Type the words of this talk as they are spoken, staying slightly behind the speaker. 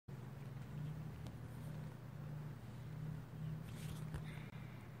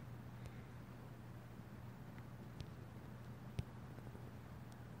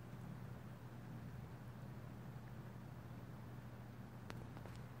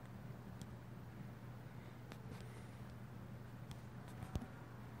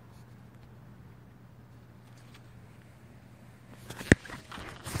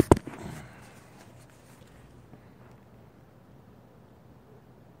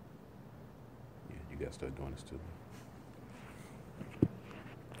Maybe I'll start doing this too.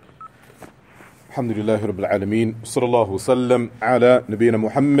 Alhamdulillahi Rabbil Alameen. Sallallahu wasallam ala Nabiyyina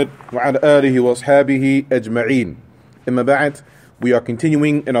Muhammad wa ala alihi wa ashabihi ajma'een. Amma ba'd, we are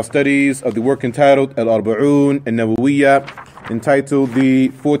continuing in our studies of the work entitled Al-Arba'un An-Nawawiyya, entitled the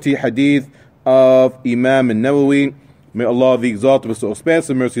 40 Hadith of Imam An-Nawawi. May Allah the Exalted bestow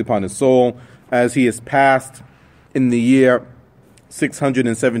expansive mercy upon his soul, as he is passed in the year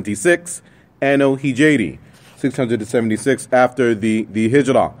 676, Anno Hijri, 676 after the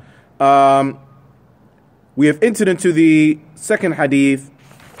Hijrah. We have entered into the second hadith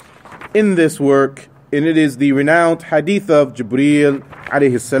in this work, and it is the renowned hadith of Jibreel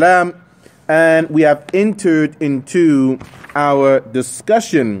alayhi salam, and we have entered into our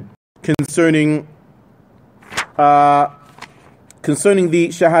discussion concerning the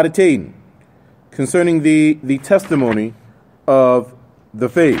shahadatain, concerning the testimony of the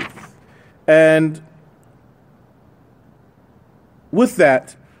faith. And with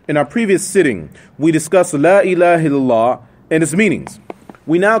that, in our previous sitting, we discussed La ilaha illallah and its meanings.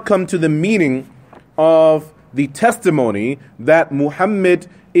 We now come to the meaning of the testimony that Muhammad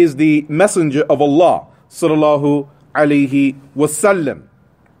is the messenger of Allah, sallallahu alayhi wasallam.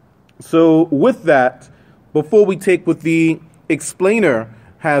 So with that, before we take what the explainer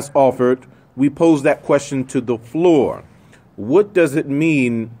has offered, we pose that question to the floor. What does it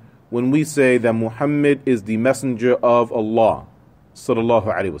mean when we say that Muhammad is the messenger of Allah, sallallahu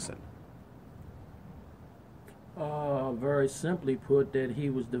alaihi wasallam? Very simply put, that he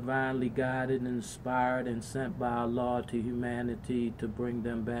was divinely guided, inspired, and sent by Allah to humanity to bring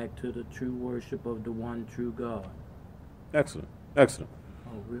them back to the true worship of the one true God. Excellent. Excellent.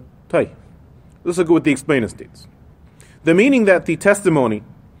 Oh, really? Tay. Let's look at what the explainer states. The meaning that the testimony,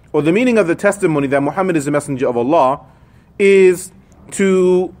 or the meaning of the testimony that Muhammad is the messenger of Allah, is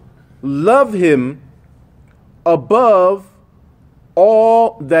to love him above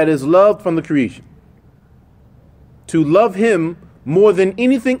all that is loved from the creation. To love him more than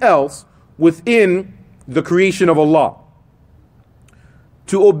anything else within the creation of Allah.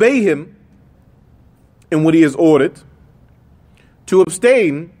 To obey him in what he has ordered. To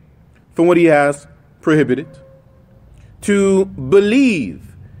abstain from what he has prohibited. To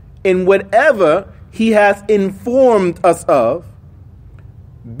believe in whatever he has informed us of,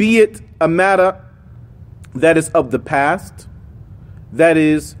 be it a matter that is of the past, that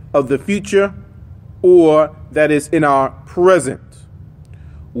is of the future, or that is in our present.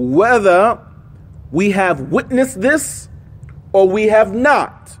 Whether we have witnessed this or we have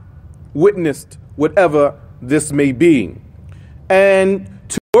not witnessed whatever this may be. And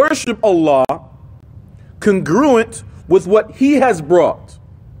to worship Allah congruent with what he has brought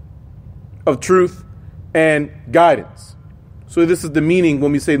of truth and guidance. So this is the meaning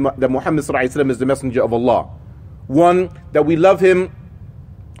when we say that Muhammad sallallahu alaihi wasallam is the messenger of Allah. One, that we love him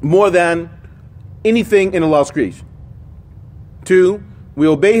more than anything in Allah's creation. Two, we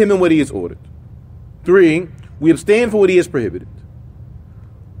obey him in what he has ordered. Three, we abstain from what he has prohibited.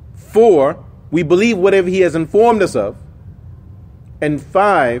 Four, we believe whatever he has informed us of. And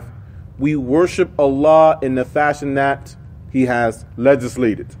five, we worship Allah in the fashion that he has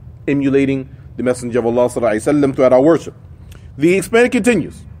legislated, emulating the messenger of Allah sallallahu alaihi wasallam throughout our worship. The explainer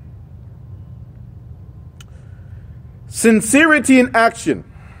continues. Sincerity in action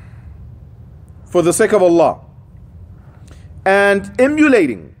for the sake of Allah, and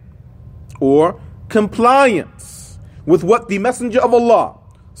emulating or compliance with what the messenger of Allah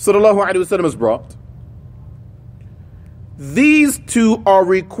sallallahu alaihi wasallam has brought. These two are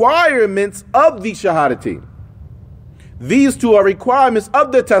requirements of the shahadatain. These two are requirements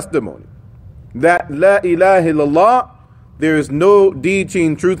of the testimony that La ilaha illallah, there is no deity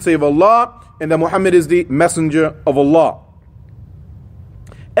in truth save Allah, and that Muhammad is the messenger of Allah.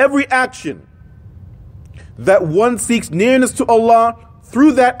 Every action that one seeks nearness to Allah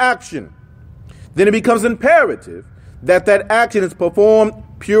through that action, then it becomes imperative that that action is performed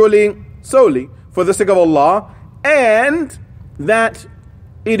purely, solely for the sake of Allah, and that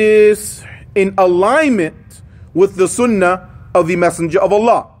it is in alignment with the sunnah of the messenger of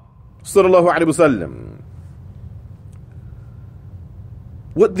Allah sallallahu alaihi wasallam.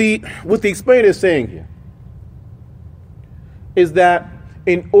 What the explainer is saying here is that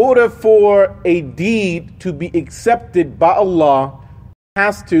in order for a deed to be accepted by Allah, it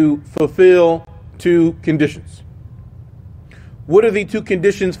has to fulfill two conditions. What are the two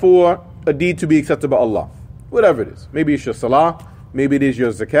conditions for a deed to be accepted by Allah? Whatever it is. Maybe it's your salah, maybe it is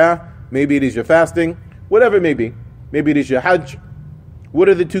your zakah, maybe it is your fasting, whatever it may be. Maybe it is your hajj. What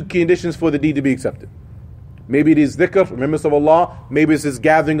are the two conditions for the deed to be accepted? Maybe it is dhikr, remembrance of Allah. Maybe it's this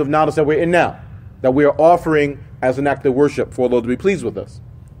gathering of knowledge that we're in now. that we are offering as an act of worship for Allah to be pleased with us,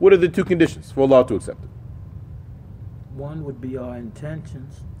 what are the two conditions for Allah to accept it? One would be our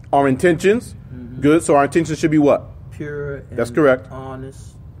intentions. Our intentions, good. So our intentions should be what? Pure and That's correct.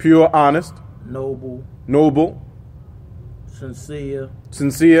 honest. Pure, honest, noble, sincere,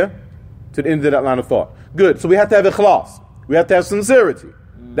 to the end of that line of thought. Good. So we have to have ikhlas. We have to have sincerity.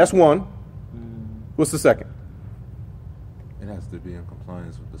 That's one. What's the second? It has to be in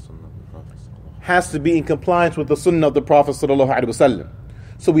compliance with the Sunnah of the Prophet. Has to be in compliance with the Sunnah of the Prophet sallallahu alaihi wasallam.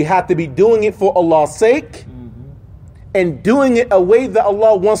 So we have to be doing it for Allah's sake, and doing it a way that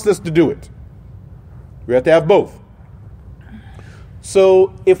Allah wants us to do it. We have to have both.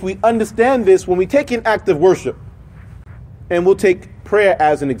 So if we understand this, when we take an act of worship, and we'll take prayer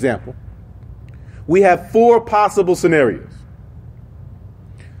as an example, we have four possible scenarios.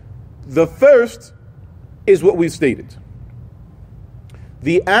 The first is what we've stated.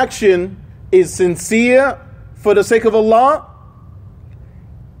 The action is sincere for the sake of Allah,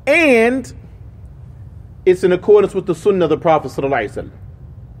 and it's in accordance with the Sunnah of the Prophet sallallahu alaihi wasallam.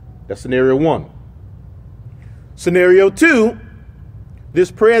 That's scenario one. Scenario two, this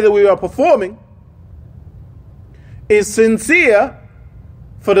prayer that we are performing is sincere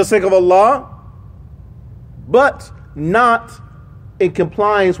for the sake of Allah, but not in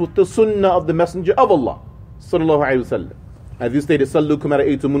compliance with the Sunnah of the Messenger of Allah sallallahu alaihi wasallam. As you stated, "Sallu kama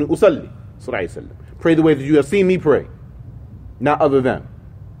ra'aytumuni usalli." Sallallahu alaihi wasallam. Pray the way that you have seen me pray, not other than.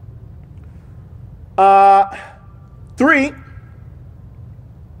 3,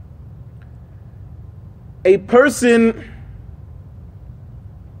 a person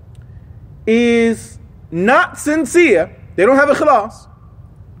is not sincere. They don't have ikhlas,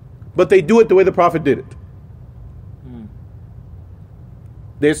 but they do it the way the Prophet did it.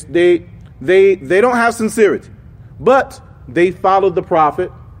 They don't have sincerity, but they followed the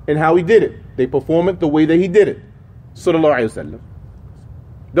Prophet and how he did it. They perform it the way that he did it. Sallallahu alaihi wasallam.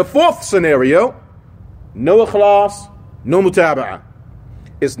 The fourth scenario, no ikhlas, no mutaba'ah.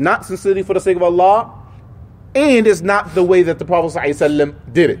 It's not sincerity for the sake of Allah, and it's not the way that the Prophet ﷺ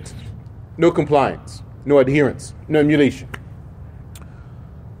did it. No compliance, no adherence, no emulation.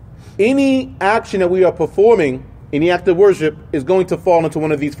 Any action that we are performing, any act of worship, is going to fall into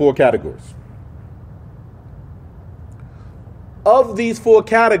one of these four categories. Of these four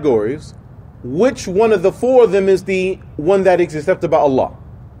categories, which one of the four of them is the one that is accepted by Allah?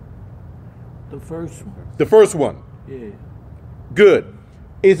 The first one. The first one. Yeah. Good.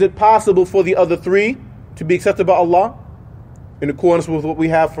 Is it possible for the other three to be accepted by Allah in accordance with what we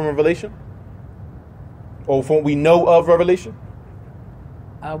have from Revelation? Or from what we know of Revelation?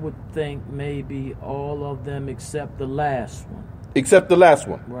 I would think maybe all of them except the last one. Except the last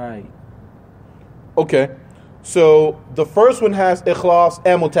one. Right. Okay. So the first one has ikhlas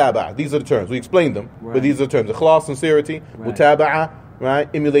and mutaba'ah. These are the terms. We explained them, but these are the terms. Ikhlas, sincerity, mutaba'ah, right?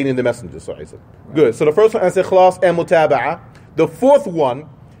 Emulating the messenger. Sorry. Good. So the first one has ikhlas and mutaba'ah. The fourth one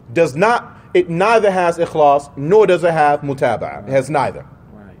does not, it neither has ikhlas nor does it have mutaba'ah. It has neither.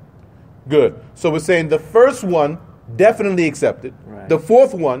 Right. Good. So we're saying the first one definitely accepted. Right. The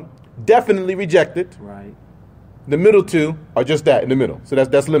fourth one definitely rejected. Right. The middle two are just that in the middle. So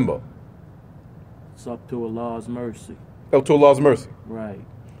that's limbo. It's up to Allah's mercy. Up to Allah's mercy. Right.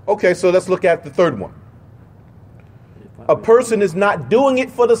 Okay, so let's look at the third one. A person is not doing it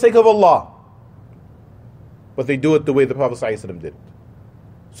for the sake of Allah, but they do it the way the Prophet ﷺ did it.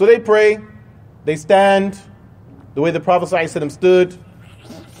 So they pray, they stand the way the Prophet ﷺ stood.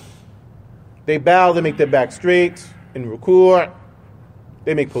 They bow, they make their back straight in ruku'.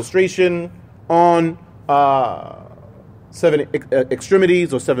 They make prostration on 7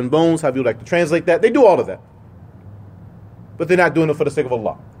 extremities or 7 bones, however you like to translate that. They do all of that. But they're not doing it for the sake of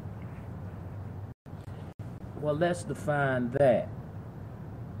Allah. Well, let's define that.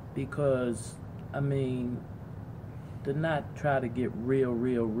 Because, I mean, to not try to get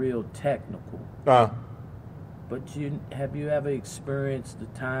real technical. But have you ever experienced the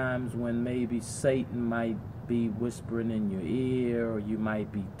times when maybe Satan might be whispering in your ear, or you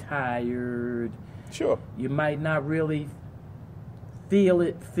might be tired? Sure. You might not really feel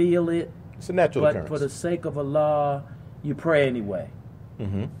it. It's a natural occurrence. But for the sake of Allah, you pray anyway.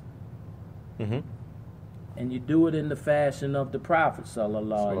 And you do it in the fashion of the Prophet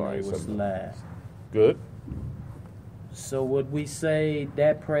sallallahu alaihi wasallam. Good. So would we say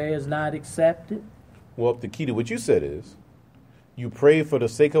that prayer is not accepted? Well, the key to what you said is, you pray for the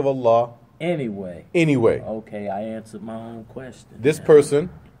sake of Allah Anyway. Okay, I answered my own question. This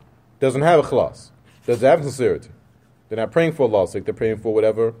person doesn't have ikhlas, doesn't have sincerity. They're not praying for Allah's sake. They're praying for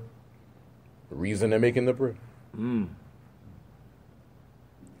whatever reason they're making the prayer.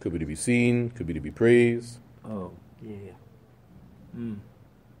 Could be to be seen, could be to be praised. Oh, yeah.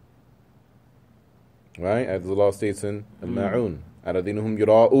 Right? As Allah states in Al-Ma'un, Al-Adhinuhum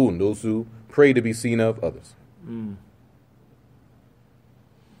yura'un, those who pray to be seen of others.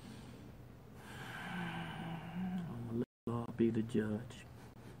 Allah be the judge.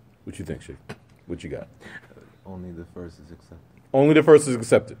 What you think, Sheikh? What you got? Only the first is accepted. Only the first is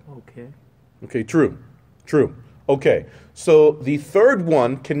accepted. Okay. Okay, true. Okay, so the third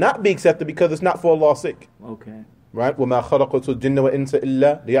one cannot be accepted because it's not for Allah's sake. Okay. Right? وَمَا خَلَقَتُ الْجِنَّ وَإِنسَ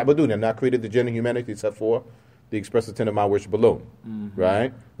إِلَّا لِيَعْبُدُونَ. I have not created the jinn and humanity except for the express intent of my worship alone.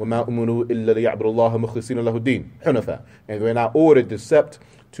 Right? وَمَا أُمِرُوا إِلَّا لِيَعْبُدُوا اللَّهَ مُخْلِصِينَ لَهُ الدِّينَ حُنَفَاءَ. And we're not ordered, except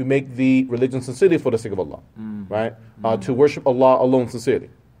to make the religion sincerely for the sake of Allah. Right? To worship Allah alone sincerely.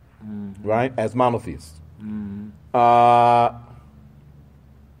 Right? As monotheists. Let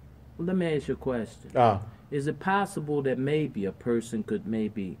me ask you a question. Is it possible that maybe a person could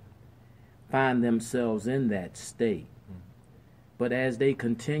maybe find themselves in that state, but as they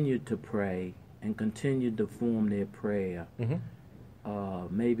continue to pray and continue to form their prayer,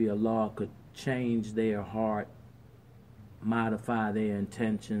 maybe Allah could change their heart, modify their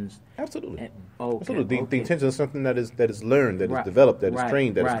intentions? Absolutely. Absolutely. The intention is something that is learned, that is developed, that is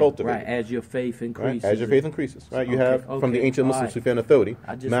trained, that is cultivated. Right, as your faith increases. As your faith increases. Right? You have from the ancient Muslims who found authority.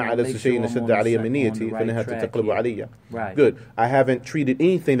 Good. I haven't treated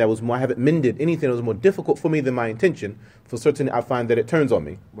anything that was more, I haven't mended anything that was more difficult for me than my intention. For certain, I find that it turns on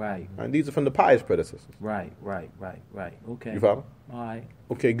me. Right. And these are from the pious predecessors. Right. Okay. You follow? All right.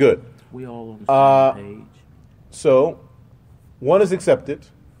 Okay, good. We all on the same page. So, 1 is accepted,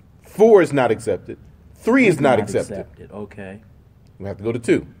 4 is not accepted, 3 is not accepted. Okay. We have to go to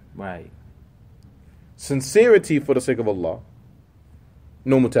 2. Right. Sincerity for the sake of Allah,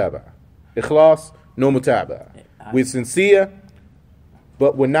 no mutaba'. Ikhlas, no mutaba'. We're sincere,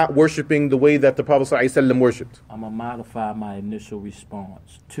 but we're not worshiping the way that the Prophet ﷺ worshipped. I'm going to modify my initial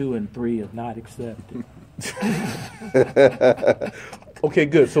response. 2 and 3 are not accepted. Okay,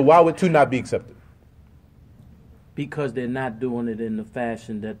 good. So why would 2 not be accepted? Because they're not doing it in the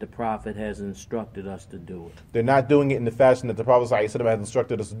fashion that the Prophet has instructed us to do it. They're not doing it in the fashion that the Prophet ﷺ has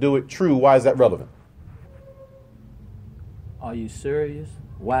instructed us to do it. True. Why is that relevant? Are you serious?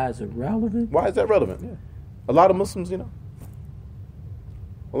 Why is it relevant? Why is that relevant? Yeah. A lot of Muslims,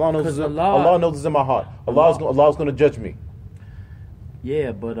 Allah knows it's in my heart. Allah's going to judge me.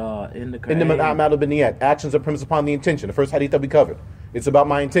 Yeah, but in the Quran, actions are premised upon the intention. The first hadith that we covered. It's about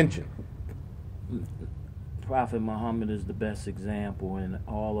my intention. Prophet Muhammad is the best example in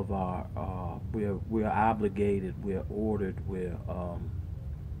all of our. We're obligated. We're ordered. We're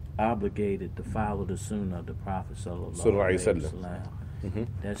obligated to follow the Sunnah of the Prophet Sallallahu Alaihi Wasallam.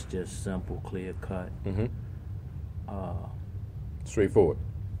 That's just simple, clear cut. Straightforward.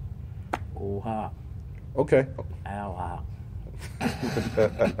 Oha. Okay. Al.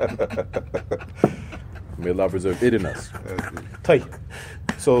 May Allah preserve it in us.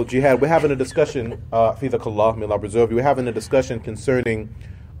 So, Jihad, we're having a discussion, Fidakallah, may Allah preserve you. We're having a discussion concerning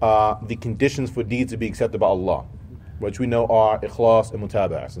the conditions for deeds to be accepted by Allah, which we know are ikhlas and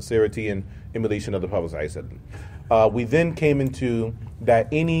mutaba'ah, sincerity and emulation of the Prophet ﷺ. We then came into that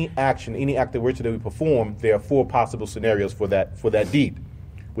any action, any act of virtue that we perform, there are 4 possible scenarios for that deed.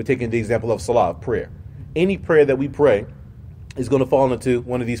 We're taking the example of salah, prayer. Any prayer that we pray is going to fall into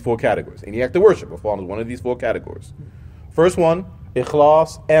one of these 4 categories. Any act of worship will fall into one of these 4 categories. First one,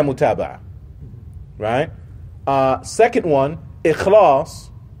 ikhlas and mutaba'ah. Right? Second one, ikhlas,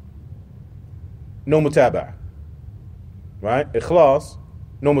 no mutaba'ah. Right? Ikhlas,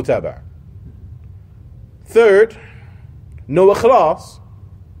 no mutaba'ah. Third, no ikhlas,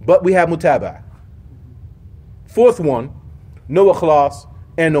 but we have mutaba'ah. Fourth one, no ikhlas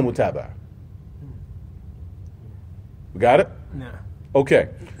and no mutaba'ah. We got it? No. Okay.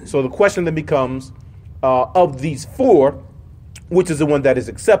 So the question then becomes, of these 4, which is the one that is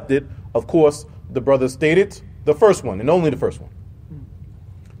accepted? Of course, the brother stated the first one, and only the first one.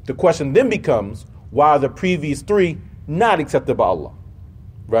 The question then becomes, why are the previous 3 not accepted by Allah?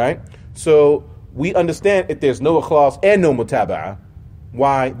 Right? So we understand if there's no ikhlas and no mutaba'ah,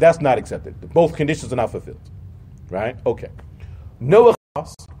 why that's not accepted. Both conditions are not fulfilled. Right? Okay. No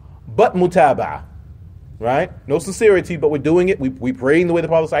ikhlas, but mutaba'ah. Right? No sincerity, but we're doing it. We praying the way the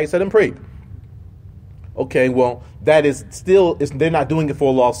Prophet ﷺ prayed. Okay, well, that is still, they're not doing it for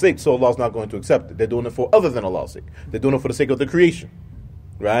Allah's sake, so Allah's not going to accept it. They're doing it for other than Allah's sake. They're doing it for the sake of the creation.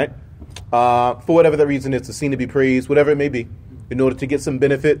 Right? For whatever the reason is, to seem to be praised, whatever it may be, in order to get some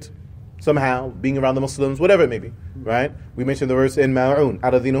benefit, somehow, being around the Muslims, whatever it may be. Right? We mentioned the verse in Ma'un,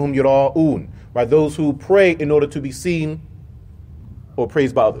 Al-Adhinuhum yura'un. Right? Those who pray in order to be seen or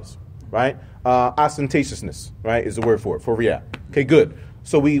praised by others, right? Ostentatiousness, right, is the word for it, for R.E.D.A. Okay, good.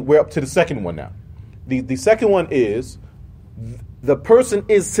 So we're up to the second one now. The second one is the person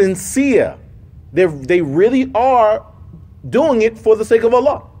is sincere. They really are doing it for the sake of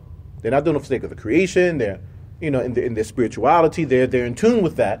Allah. They're not doing it for the sake of the creation. They're, in their spirituality, they're in tune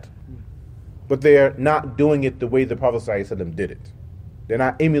with that, but they're not doing it the way the Prophet ﷺ did it. They're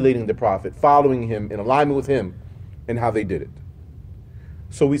not emulating the Prophet, following him in alignment with him and how they did it.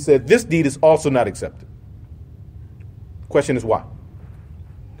 So we said this deed is also not accepted. Question is why?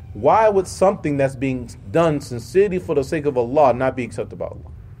 Why would something that's being done sincerely for the sake of Allah not be accepted by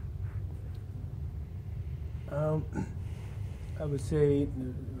Allah? I would say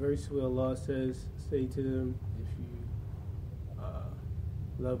the verse where Allah says, say to them, if you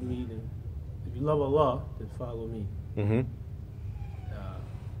love me, then if you love Allah, then follow me. Mm-hmm.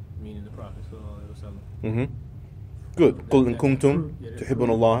 Meaning the Prophet sallallahu alaihi wasallam. Mm-hmm. Good. Qul in kuntum tuhibbuna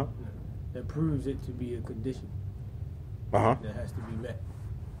Allah. That proves it to be a condition. Uh-huh. That has to be met.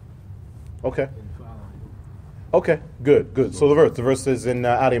 Okay. In following. Okay. Good. So the verse is in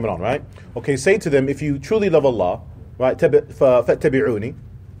R.E.D.A, right? Okay. Say to them, if you truly love Allah, right? فَاتَّبِعُونِ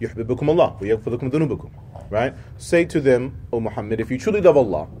يُحْبِبُكُمُ اللَّهُ وَيَغْفِرْ لَكُمْ ذُنُوبَكُم. Right? Say to them, O Muhammad, if you truly love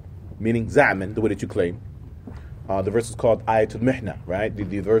Allah, meaning za'man, the way that you claim. The verse is called Ayatul Mihna, right?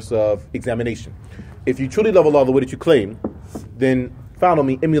 The verse of examination. If you truly love Allah the way that you claim, then follow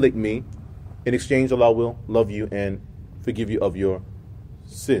me, emulate me. In exchange, Allah will love you and forgive you of your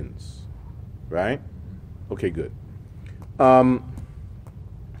sins. Right? Okay, good.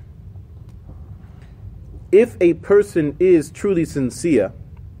 If a person is truly sincere,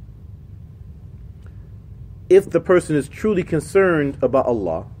 if the person is truly concerned about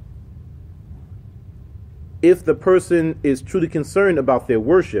Allah, if the person is truly concerned about their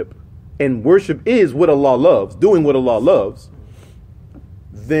worship, and worship is what Allah loves, doing what Allah loves,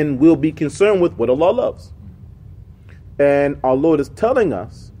 then we'll be concerned with what Allah loves. And our Lord is telling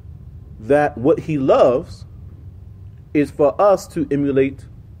us that what He loves is for us to emulate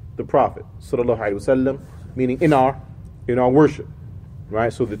the Prophet, sallallahu alaihi wasallam, meaning in our worship,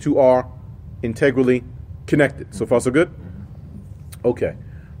 right? So the two are integrally connected. So far, so good. Okay.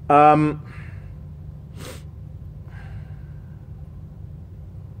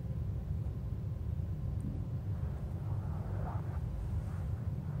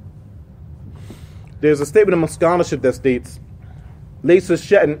 There's a statement among scholarship that states, لَيْسَ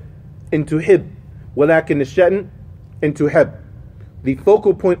الشَّأْنْ إِن تُحِبْ وَلَكِنَّ الشَّأْنْ إِن تُحَبْ. The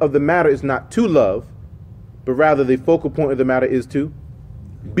focal point of the matter is not to love, but rather the focal point of the matter is to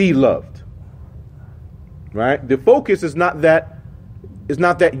be loved. Right? The focus is not that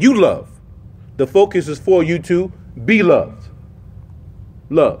you love. The focus is for you to be loved.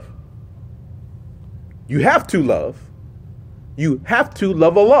 Love. You have to love. You have to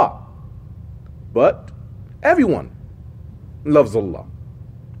love Allah. But everyone loves Allah.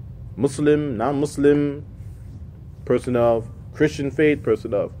 Muslim, non-Muslim, person of Christian faith,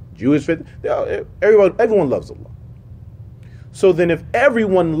 person of Jewish faith, everyone loves Allah. So then if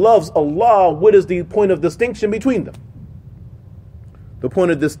everyone loves Allah, what is the point of distinction between them? The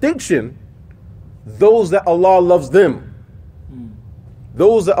point of distinction, those that Allah loves them.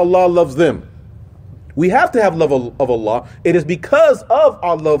 Those that Allah loves them. We have to have love of Allah. It is because of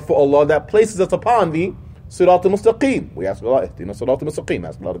our love for Allah that places us upon the Sirat al-Mustaqim. We ask Allah, Ihdina Sirat al-Mustaqim.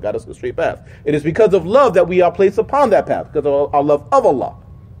 Ask Allah to guide us to the straight path. It is because of love that we are placed upon that path, because of our love of Allah.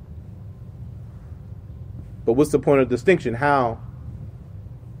 But what's the point of distinction? How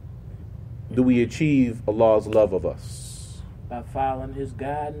do we achieve Allah's love of us? By following His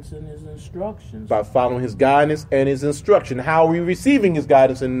guidance and His instructions. By following His guidance and His instruction. How are we receiving His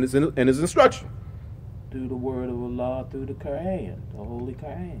guidance and His instruction? Through the word of Allah, through the Quran, the Holy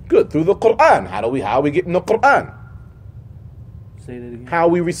Quran. Good, through the Quran. How are we getting the Quran? Say that again. How are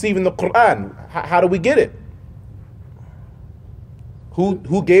we receiving the Quran? How do we get it?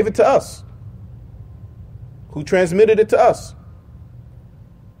 Who gave it to us? Who transmitted it to us?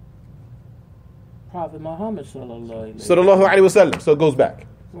 Prophet Muhammad sallallahu alaihi wasallam. So it goes back.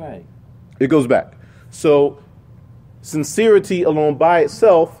 Right. It goes back. So sincerity alone by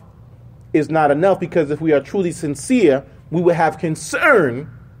itself is not enough, because if we are truly sincere, we will have concern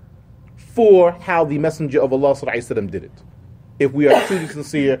for how the Messenger of Allah sallallahu alaihi wasallam did it. If we are truly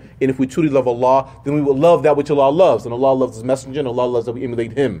sincere and if we truly love Allah, then we will love that which Allah loves, and Allah loves His Messenger, and Allah loves that we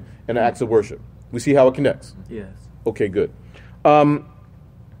emulate Him in our acts of worship. We see how it connects. Yes. Okay, good.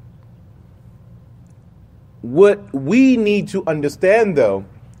 What we need to understand, though,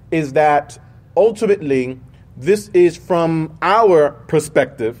 is that ultimately this is from our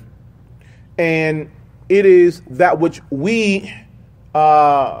perspective, and it is that which we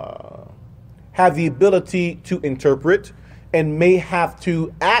have the ability to interpret and may have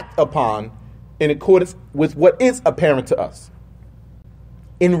to act upon in accordance with what is apparent to us.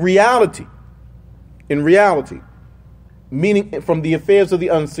 In reality, meaning from the affairs of the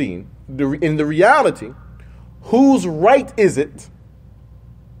unseen, in the reality, whose right is it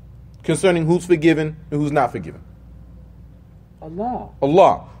concerning who's forgiven and who's not forgiven?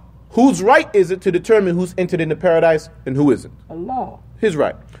 Allah. Whose right is it to determine who's entered into paradise and who isn't? Allah. His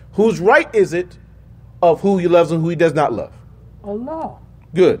right. Whose right is it of who he loves and who he does not love? Allah.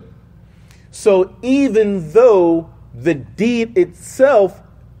 Good. So even though the deed itself,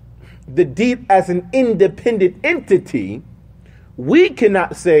 the deed as an independent entity, we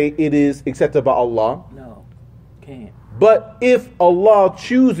cannot say it is accepted by Allah. No, can't. But if Allah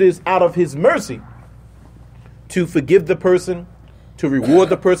chooses out of His mercy to forgive the person, to reward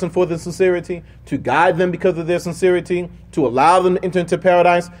the person for their sincerity, to guide them because of their sincerity, to allow them to enter into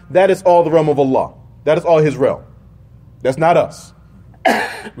paradise, that is all the realm of Allah. That is all His realm. That's not us.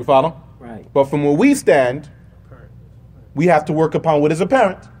 We follow? Right. But from where we stand, we have to work upon what is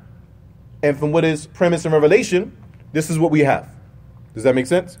apparent. And from what is premise and revelation, this is what we have. Does that make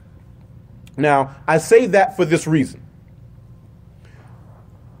sense? Now, I say that for this reason.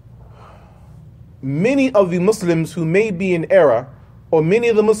 Many of the Muslims who may be in error, or many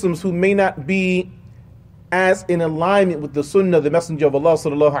of the Muslims who may not be as in alignment with the Sunnah of the Messenger of Allah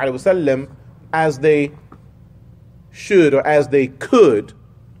sallallahu alaihi wasallam as they should or as they could,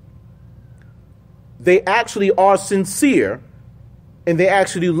 they actually are sincere and they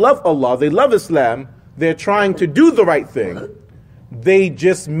actually love Allah, they love Islam, they're trying to do the right thing. They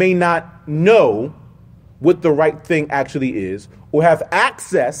just may not know what the right thing actually is, or have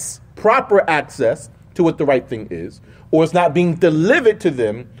access, proper access to what the right thing is, or it's not being delivered to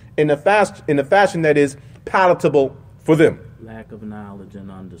them in a fashion that is palatable for them. Lack of knowledge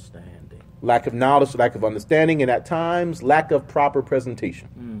and understanding. Lack of knowledge, lack of understanding, and at times lack of proper presentation.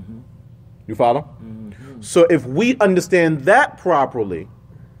 Mm-hmm. You follow? Mm-hmm. So if we understand that properly,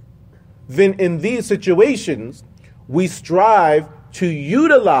 then in these situations, we strive to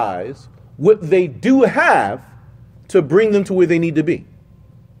utilize what they do have to bring them to where they need to be.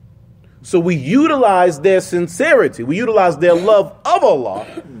 So we utilize their sincerity, we utilize their love of Allah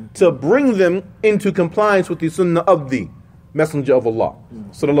to bring them into compliance with the sunnah of the Messenger of Allah,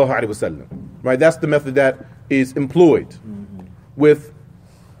 sallallahu alaihi wasallam. Right? That's the method that is employed with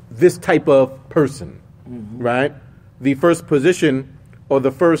this type of person. Right? The first position or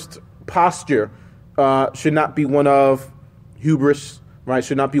the first posture should not be one of hubris, right?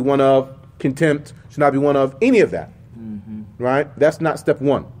 Should not be one of contempt, should not be one of any of that. Right? That's not step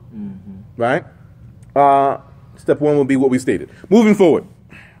one. Right? Step one will be what we stated. Moving forward.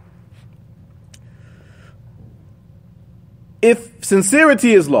 If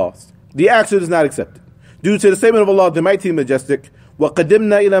sincerity is lost, the action is not accepted. Due to the statement of Allah, the mighty and majestic,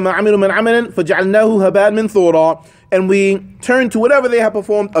 وَقَدِمْنَا إِلَى مَا عَمِلُوا مِنْ عَمَلٍ فَجَعَلْنَاهُ هَبَاءً مَنْثُورًا. And we turned to whatever they have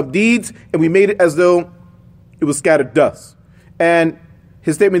performed of deeds, and we made it as though it was scattered dust. And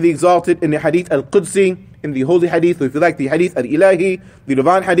his statement, the exalted, in the Hadith al-Qudsi, in the holy Hadith, or if you like, the Hadith al-Ilahi, the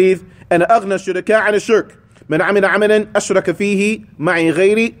divine Hadith, and أَغْنَى الشُّرَكَاءَ عَنِ الشِّرْكِ مَنْ عَمِلَ عَمَلًا أَشْرَكَ فِيهِ مَعِي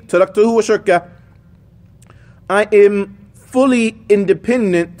غَيْرِي تَرَكْتُهُ وَشِرْكَهُ. I am fully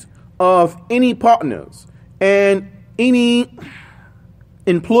independent of any partners and any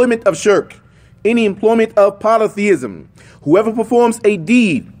employment of shirk, any employment of polytheism. Whoever performs a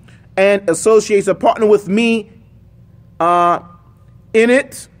deed and associates a partner with me in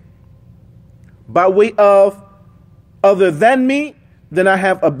it by way of other than me, then I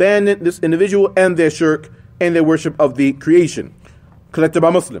have abandoned this individual and their shirk and their worship of the creation. Collected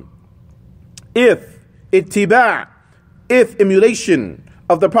by Muslim. If ittiba', if emulation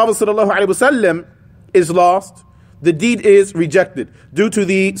of the Prophet ﷺ is lost, the deed is rejected. Due to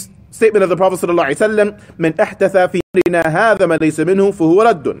the statement of the Prophet ﷺ, مَنْ أَحْدَثَ فِي أَمْرِنَا هَذَا مَا لَيْسَ مِنْهُ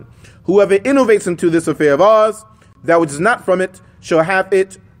فَهُوَ رَدٌّ. Whoever innovates into this affair of ours, that which is not from it, shall have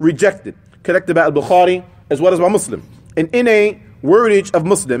it rejected. Collected by Al-Bukhari as well as by Muslim. And in a wordage of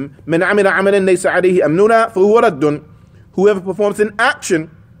Muslim, مَنْ عَمِلَ عَمَلًا لَيْسَ عَلَيْهِ أَمْنُنَا فَهُوَ رَدٌّ. Whoever performs an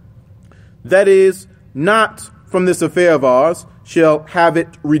action that is not from this affair of ours shall have it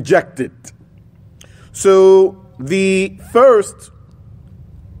rejected. So the first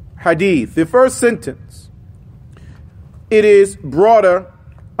hadith, the first sentence, it is broader,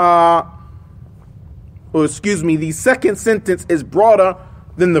 the second sentence is broader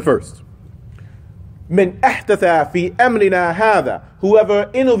than the first. من أحدث في أمرنا هذا. Whoever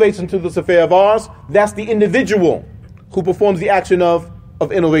innovates into this affair of ours, that's the individual who performs the action of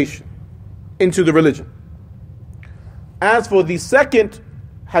innovation into the religion. As for the second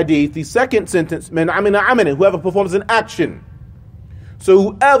hadith, the second sentence, man amina amalan, whoever performs an action.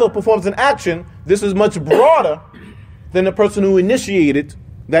 So whoever performs an action, this is much broader than the person who initiated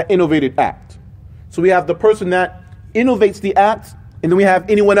that innovated act. So we have the person that innovates the act, and then we have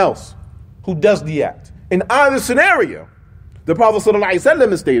anyone else who does the act. In either scenario, the Prophet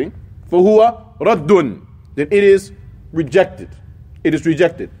ﷺ is stating, فَهُوَ رَدٌّ, then it is rejected. It is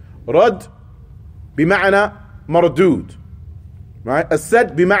rejected. Rad bima'na mardud. Right?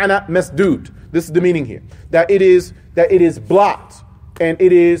 Asad bima'na masdud. This is the meaning here. That it is blocked and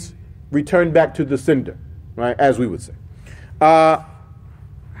it is returned back to the sender. Right? As we would say.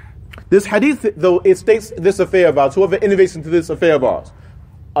 This hadith, though, it states this affair of ours. Whoever innovates into this affair of ours,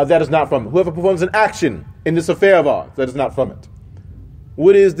 that is not from it. Whoever performs an action in this affair of ours, that is not from it.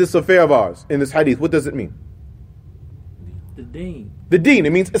 What is this affair of ours in this hadith? What does it mean? The deen. The deen,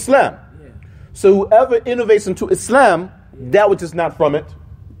 it means Islam. Yeah. So whoever innovates into Islam, that which is not from it,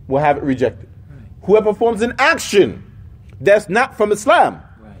 will have it rejected. Right. Whoever performs an action that's not from Islam,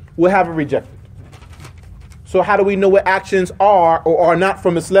 will have it rejected. So how do we know what actions are or are not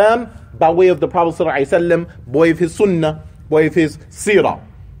from Islam? By way of the Prophet ﷺ, by way of his sunnah, by way of his seerah.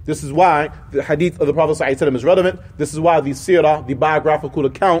 This is why the hadith of the Prophet ﷺ is relevant. This is why the seerah, the biographical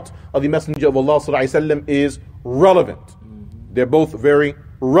account of the Messenger of Allah ﷺ is relevant. They're both very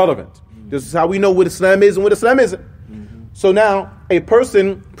relevant. This is how we know what Islam is and what Islam isn't. So now, a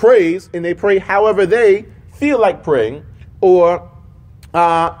person prays, and they pray however they feel like praying, or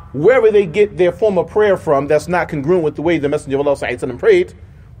wherever they get their form of prayer from that's not congruent with the way the Messenger of Allah ﷺ prayed.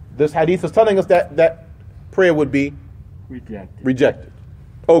 This hadith is telling us that that prayer would be rejected.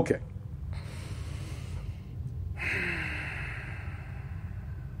 Okay.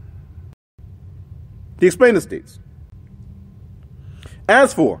 The explainer states,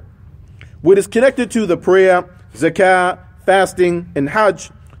 as for what is connected to the prayer, zakah, fasting, and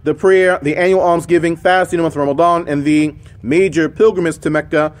hajj, the prayer, the annual almsgiving, fasting in the month of Ramadan, and the major pilgrimage to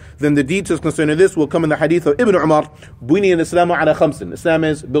Mecca, then the details concerning this will come in the hadith of Ibn Umar, Buni al-Islamu ala khamsin. Islam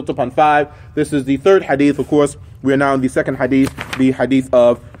is built upon 5. This is the third hadith, of course. We are now in the second hadith, the hadith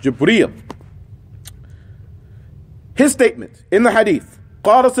of Jibreel. His statement in the hadith,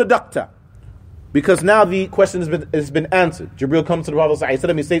 قَالَ صَدَقْتَ, because now the question has been answered. Jibreel comes to the Prophet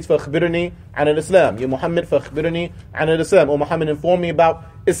ﷺ, he states, فَأَخْبِرْنِي عَنِ الْإِسْلَامِ Ya Muhammad, فَأَخْبِرْنِي عَنِ الْإِسْلَامِ O Muhammad, inform me about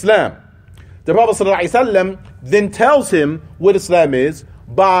Islam. The Prophet ﷺ then tells him what Islam is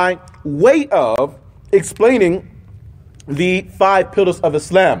by way of explaining the 5 pillars of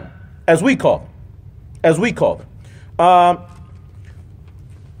Islam, as we call them.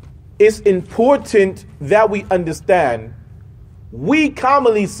 It's important that we understand, we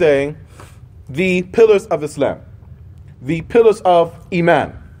commonly say the pillars of Islam, the pillars of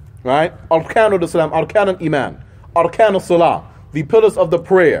Iman, right? Arkan al-Islam, Arkan al-Iman, Arkan al-Salah, the pillars of the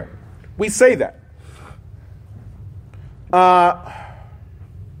prayer. We say that.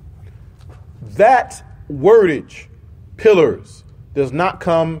 That wordage, pillars, does not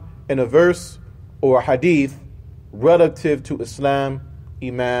come in a verse or a hadith relative to Islam,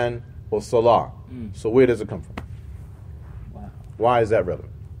 Iman, or Salah. So where does it come from? Wow. Why is that relevant?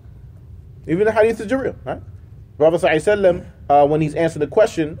 Even the hadith of Jibreel, right? Prophet ﷺ, when he's answering the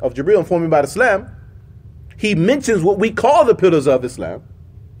question of Jibreel informing about Islam, he mentions what we call the pillars of Islam,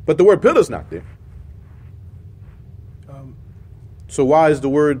 but the word pillar is not there. So why is the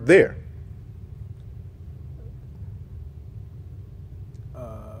word there?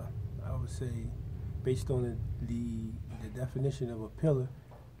 I would say, based on the definition of a pillar,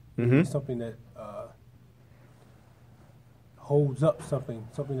 it's something that holds up something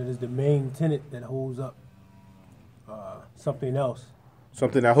that is the main tenet that holds up something else.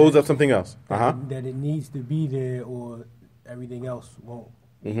 Something that holds up something else. That it needs to be there, or everything else won't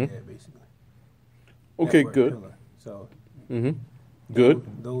be there, basically. Okay, That word, good. pillar. So,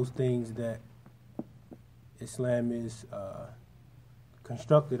 Good. Those things that Islam is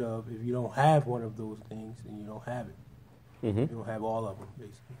constructed of, if you don't have one of those things, then you don't have it. You don't have all of them,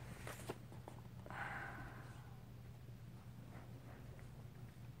 basically.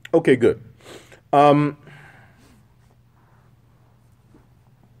 Okay, good.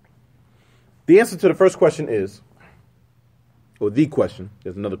 The answer to the first question is, or the question,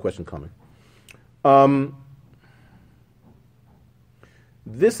 there's another question coming.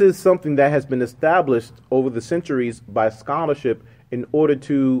 This is something that has been established over the centuries by scholarship in order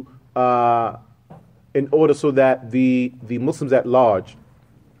so that the Muslims at large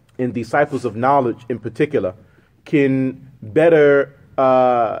and disciples of knowledge in particular can better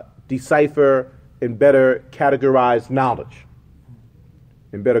decipher and better categorize knowledge.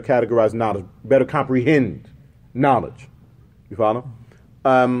 Better comprehend knowledge. You follow?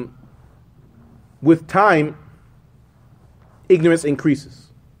 With time, ignorance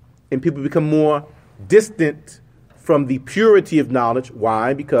increases, and people become more distant from the purity of knowledge.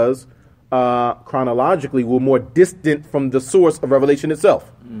 Why? Because chronologically, we're more distant from the source of revelation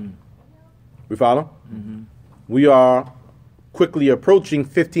itself. We follow? Mm-hmm. We are quickly approaching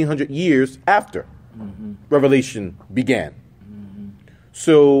 1,500 years after revelation began.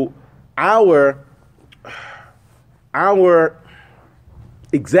 So our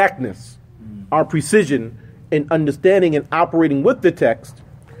exactness, our precision in understanding and operating with the text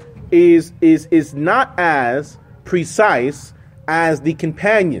is not as precise as the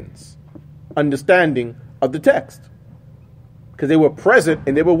companions' understanding of the text, because they were present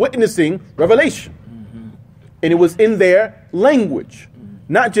and they were witnessing revelation, and it was in their language,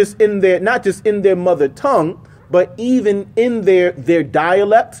 not just in their mother tongue, but even in their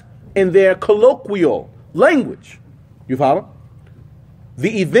dialect and their colloquial language. You follow?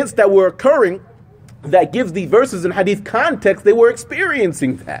 The events that were occurring that gives the verses in Hadith context, they were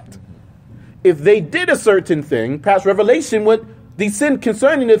experiencing that. If they did a certain thing, past revelation would descend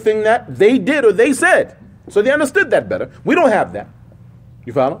concerning the thing that they did or they said. So they understood that better. We don't have that.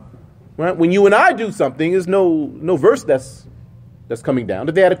 You follow? Right? When you and I do something, there's no verse that's coming down.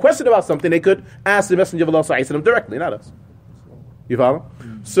 If they had a question about something, they could ask the Messenger of Allah directly, not us. You follow?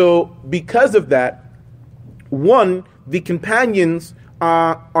 So because of that, one, the companions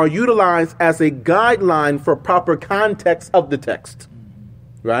are utilized as a guideline for proper context of the text.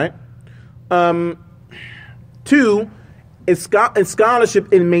 Right? Two, in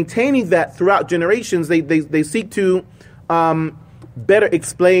scholarship, in maintaining that throughout generations, they seek to better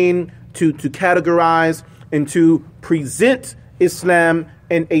explain, to categorize, and to present Islam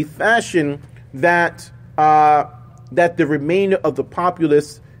in a fashion that the remainder of the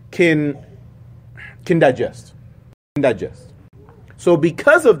populace can digest. So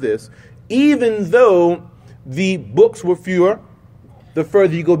because of this, even though the books were fewer, the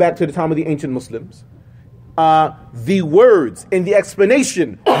further you go back to the time of the ancient Muslims, the words and the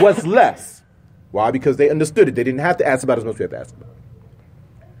explanation was less. Why? Because they understood it. They didn't have to ask about it as much as we have to ask about it.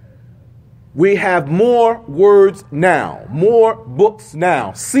 We have more words now, more books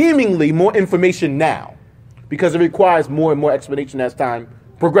now, seemingly more information now, because it requires more and more explanation as time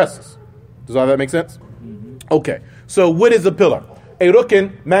progresses. Does all that make sense? Mm-hmm. Okay. So what is a pillar? A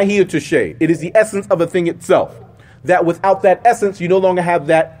rukn mahiyatu shay. It is the essence of a thing itself. That without that essence, you no longer have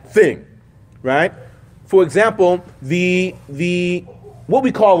that thing, right? For example, the what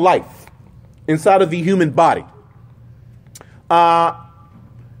we call life inside of the human body.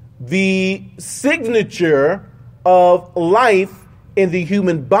 The signature of life in the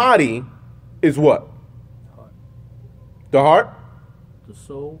human body is what? The heart? The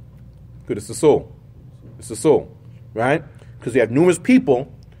soul. Good, it's the soul. It's the soul, right? Because you have numerous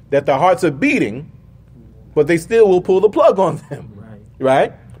people that their hearts are beating, but they still will pull the plug on them,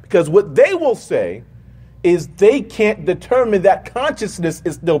 right? Because what they will say is they can't determine that consciousness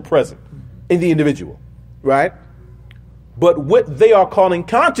is still present in the individual, right? But what they are calling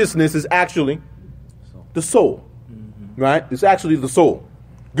consciousness is actually the soul, right? It's actually the soul.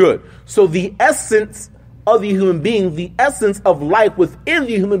 Good. So the essence of the human being, the essence of life within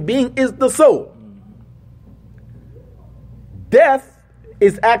the human being is the soul. Death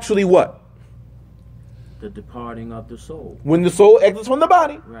is actually what? The departing of the soul. When the soul exits from the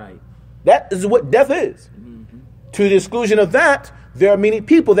body. Right. That is what death is. Mm-hmm. To the exclusion of that, there are many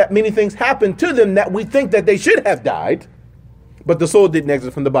people that many things happen to them that we think that they should have died, but the soul didn't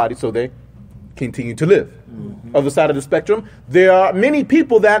exit from the body, so they continue to live. Mm-hmm. Other side of the spectrum, there are many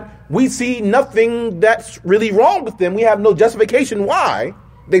people that we see nothing that's really wrong with them. We have no justification why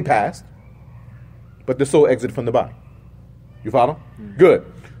they passed, but the soul exited from the body. You follow? Mm-hmm.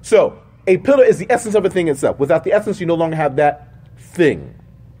 Good. So, a pillar is the essence of a thing itself. Without the essence, you no longer have that thing.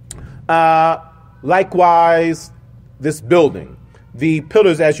 Likewise, this building. The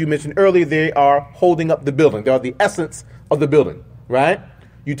pillars, as you mentioned earlier, they are holding up the building. They are the essence of the building, right?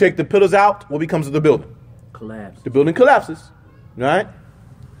 You take the pillars out, what becomes of the building? Collapse. The building collapses, right?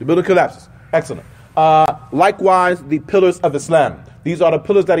 The building collapses. Excellent. Likewise, the pillars of Islam. These are the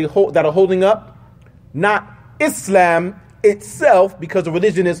pillars that are holding up, not Islam itself, because the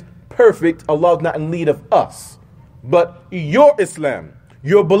religion is perfect. Allah is not in need of us, but your Islam,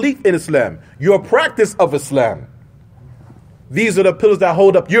 your belief in Islam, your practice of Islam. These are the pillars that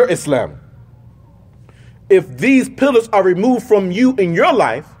hold up your Islam. If these pillars are removed from you in your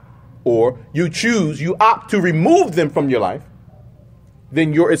life, or you opt to remove them from your life,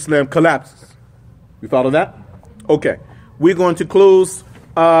 then your Islam collapses. You follow that? Okay. We're going to close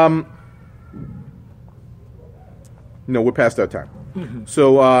No, we're past that time.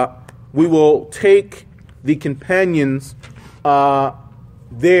 So we will take the companions,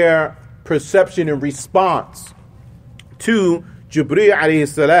 their perception and response to Jibreel alayhi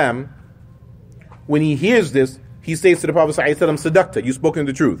salam. When he hears this, he says to the Prophet sallallahu alaihi wasallam, Sadaqta, you've spoken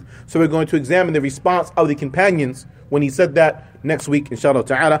the truth. So we're going to examine the response of the companions when he said that next week, inshallah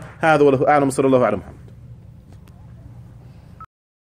ta'ala. هذا والله أعلم صلى الله عليه وسلم.